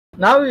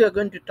Now we are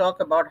going to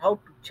talk about how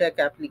to check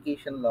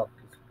application log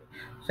display.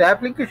 So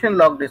application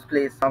log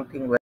display is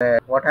something where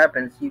what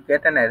happens, you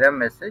get an error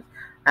message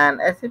and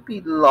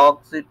SAP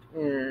logs it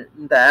in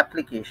the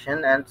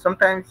application, and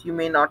sometimes you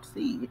may not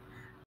see it.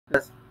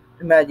 Just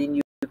imagine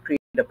you create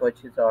a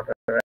purchase order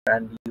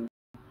and you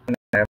get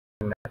an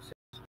error message.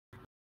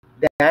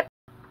 That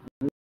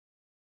may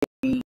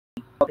be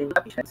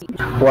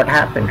what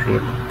happened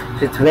really.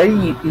 So it's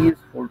very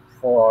useful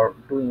for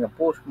doing a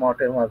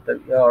post-mortem of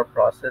your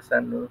process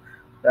and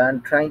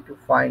trying to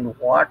find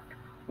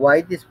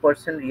why this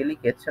person really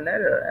gets an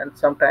error. And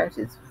sometimes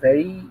it's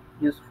very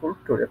useful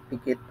to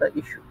replicate the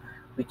issue,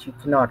 which you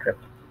cannot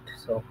replicate.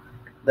 So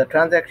the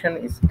transaction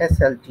is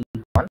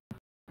SLG1.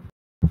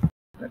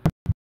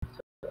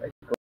 So I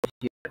go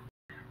here,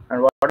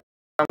 and what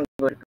I'm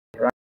going to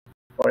run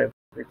for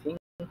everything.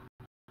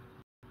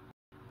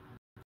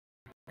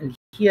 And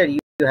here you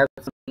have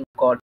something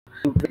called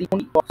very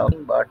only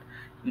talking, but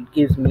it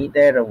gives me the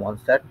error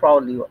ones. That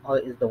probably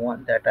is the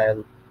one that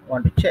I'll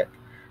want to check.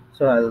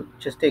 So I'll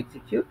just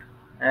execute,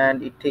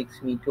 and it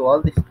takes me to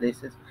all these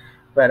places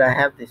where I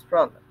have this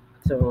problem.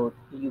 So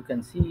you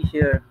can see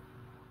here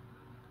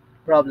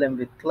problem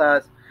with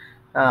class.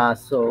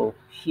 So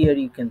here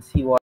you can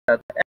see what are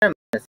the error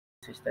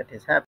messages that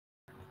is happening.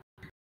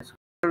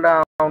 Scroll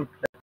down. Let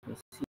me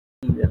see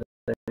whether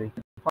we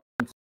can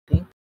find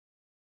something.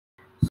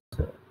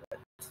 So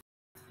let's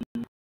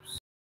see.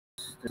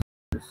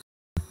 This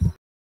is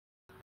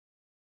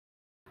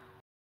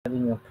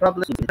having a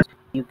problem.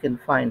 You can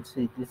find,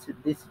 see,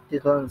 this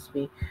tells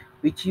me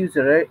which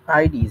user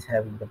ID is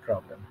having the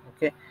problem.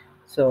 Okay,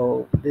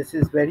 so this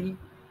is very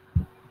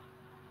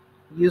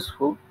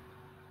useful.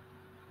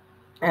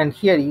 And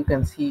here you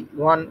can see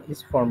one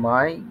is for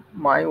my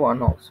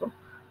one also.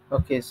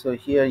 Okay, so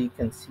here you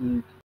can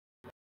see,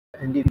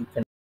 and if you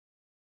can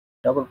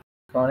double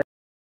click on it,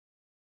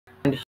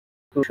 and it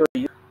will show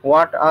you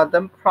what are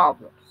the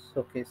problems.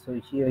 Okay, so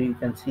here you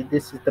can see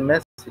this is the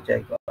message I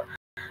got,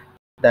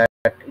 that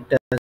it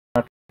does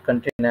not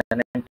contain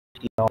an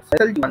entity.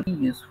 SLG1 is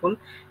useful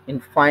in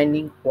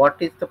finding what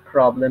is the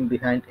problem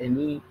behind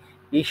any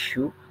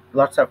issue.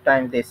 Lots of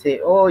times they say,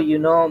 oh,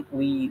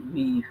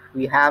 we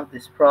have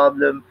this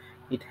problem,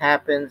 it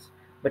happens,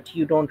 but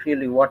you don't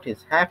really what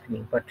is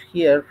happening. But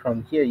here,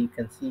 from here, you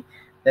can see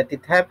that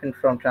it happened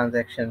from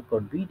transaction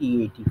code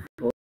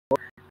BD84,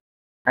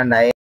 and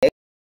I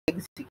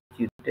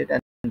executed,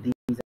 and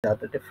these are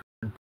the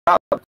different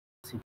problems.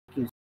 It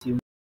gives you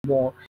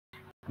more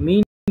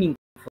meaningful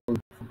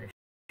information,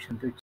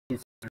 which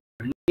is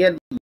really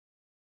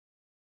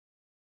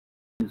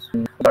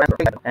useful.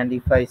 And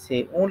if I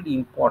say only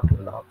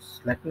important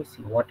logs, let me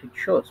see what it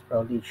shows.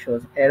 Probably it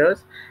shows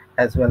errors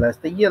as well as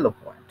the yellow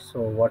point.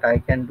 So what I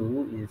can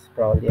do is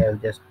probably I'll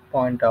just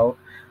point out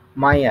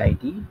my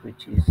ID,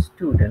 which is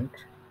student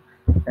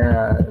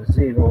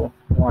 011,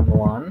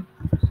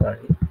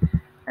 sorry,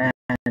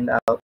 and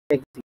I'll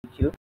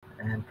execute,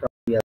 and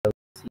probably I'll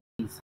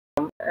see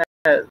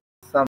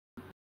some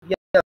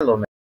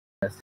yellow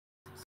message,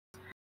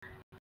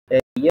 a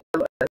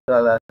yellow as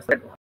well as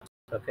red one.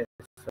 Okay,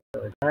 so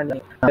it's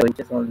running now, it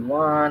is only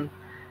one,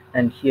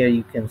 and here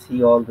you can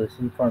see all this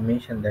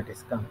information that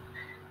is coming.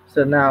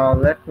 So now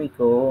let me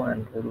go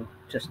and we'll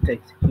just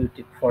execute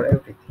it for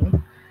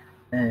everything,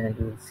 and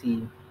we'll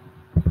see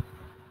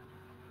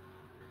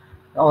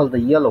all the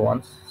yellow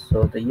ones.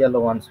 So the yellow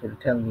ones will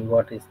tell me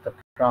what is the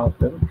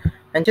problem,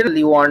 and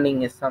generally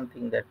warning is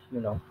something that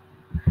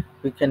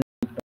we can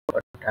ignore,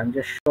 but I'm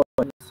just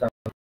showing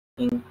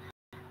something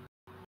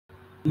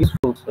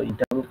useful. So you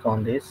double click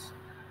on this,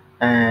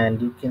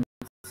 and you can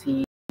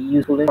see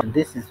useful information.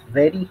 This is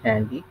very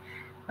handy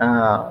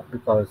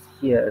because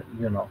here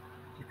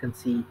you can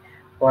see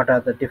what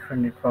are the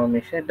different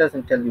information. It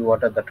doesn't tell you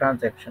what are the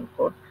transaction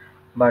code,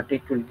 but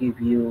it will give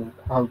you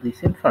all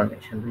this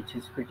information, which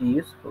is pretty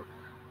useful.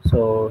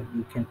 So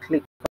you can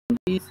click on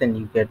this and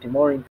you get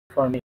more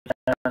information,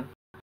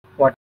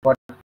 what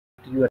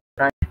you are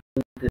trying to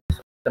do,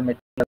 this the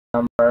material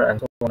number, and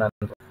so on and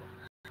so forth.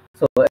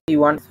 So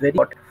everyone is very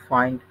important to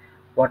find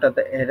what are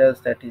the errors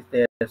that is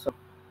there. So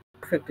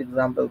perfect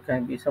example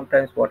can be,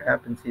 sometimes what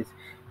happens is,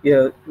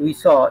 we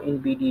saw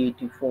in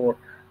BD84,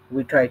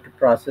 we try to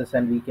process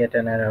and we get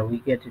an error, we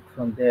get it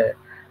from there.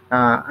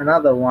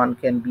 Another one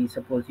can be,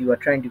 suppose you are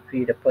trying to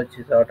create a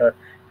purchase order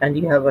and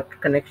you have a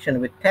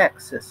connection with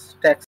tax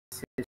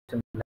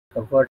system, like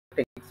a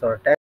vertex or a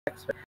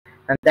tax,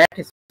 and that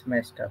is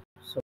messed up.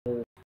 So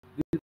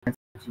you can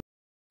see,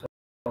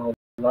 so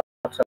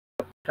lots of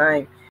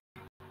time,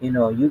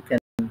 you can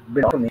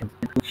build automation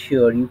to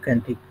ensure you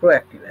can take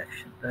proactive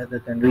action rather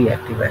than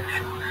reactive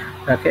action.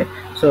 Okay,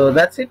 so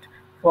that's it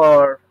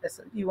for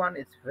SLG1.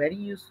 It's very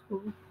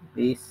useful.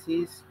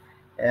 Basis,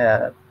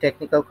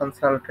 technical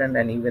consultant,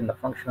 and even the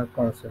functional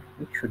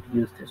consultant should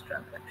use this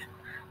transaction.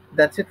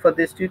 That's it for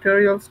this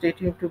tutorial. Stay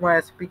tuned to my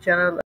SAP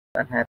channel,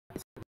 and happy